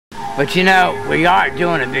But you know, we are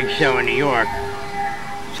doing a big show in New York.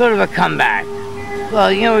 Sort of a comeback.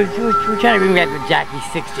 Well, you know, we're trying to bring back the Jackie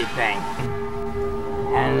 60 thing.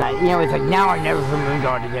 And, you know, it's like now or never for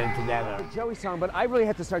Moondoggie to get it together. Joey song, but I really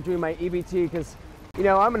have to start doing my EBT because, you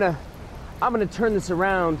know, I'm gonna turn this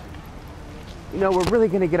around. You know, we're really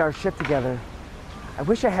gonna get our shit together. I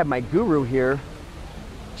wish I had my guru here,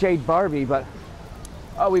 Jade Barbie, but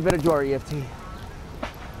oh, we better do our EFT.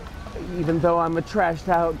 Even though I'm a trashed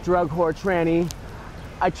out drug whore tranny,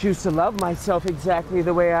 I choose to love myself exactly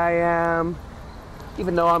the way I am.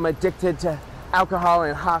 Even though I'm addicted to alcohol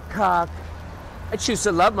and hot cock, I choose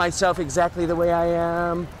to love myself exactly the way I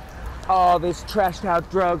am. All this trashed out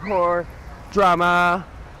drug whore drama,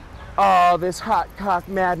 all this hot cock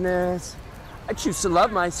madness, I choose to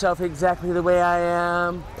love myself exactly the way I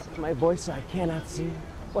am. My voice, I cannot see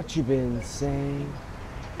what you've been saying.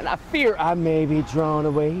 And I fear I may be drawn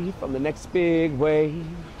away from the next big wave.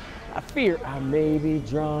 I fear I may be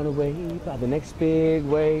drawn away by the next big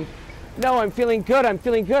wave. No, I'm feeling good, I'm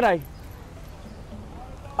feeling good. I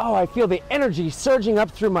feel the energy surging up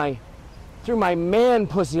through my man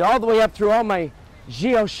pussy, all the way up through all my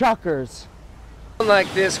geo-shockers.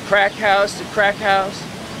 Like this crack house to crack house.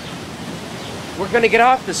 We're gonna get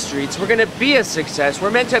off the streets. We're gonna be a success. We're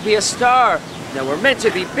meant to be a star. No, we're meant to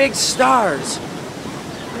be big stars.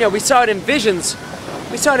 You know, we saw it in visions.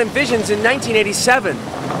 We saw it in visions in 1987.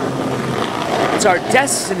 It's our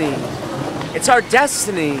destiny. It's our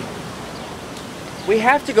destiny. We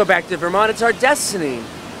have to go back to Vermont. It's our destiny.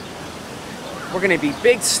 We're gonna be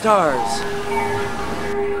big stars.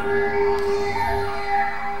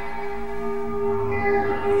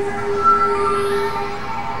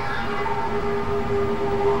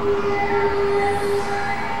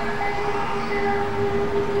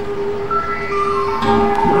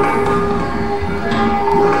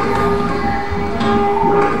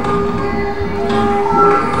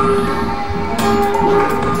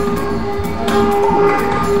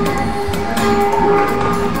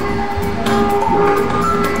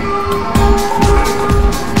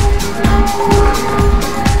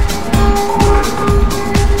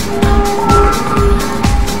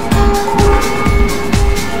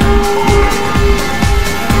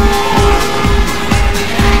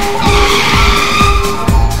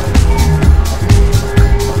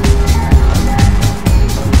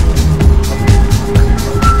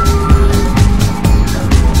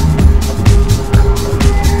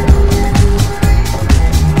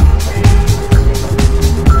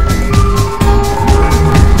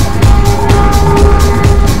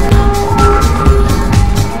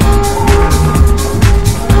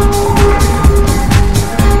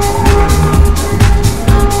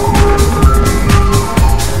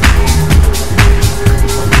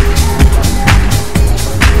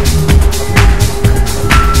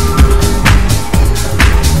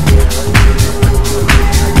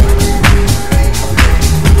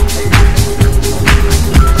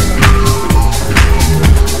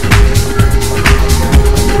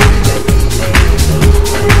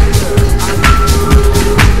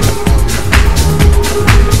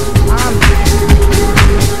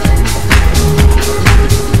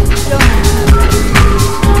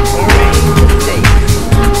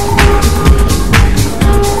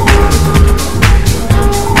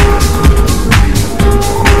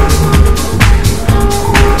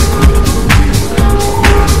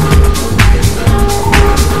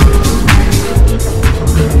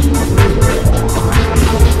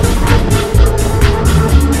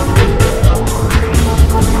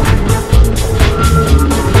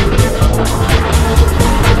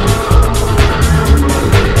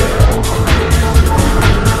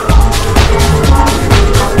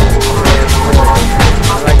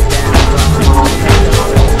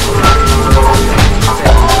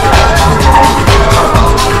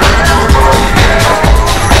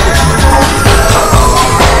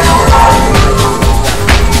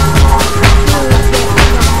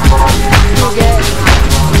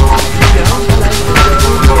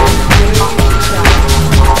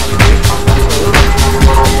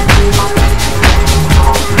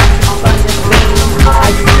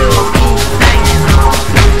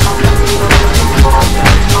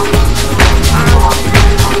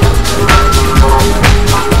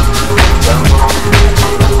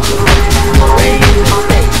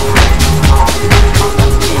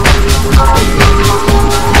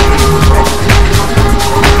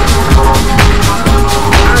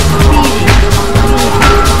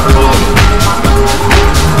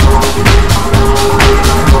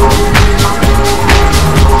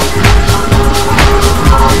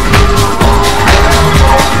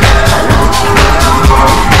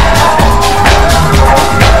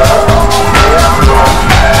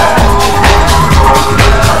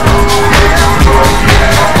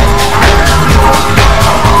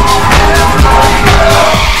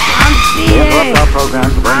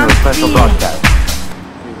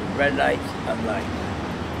 red lights of life.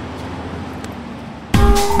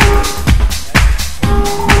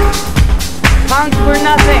 Honks for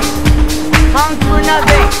nothing. Honks for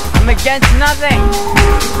nothing. I'm against nothing.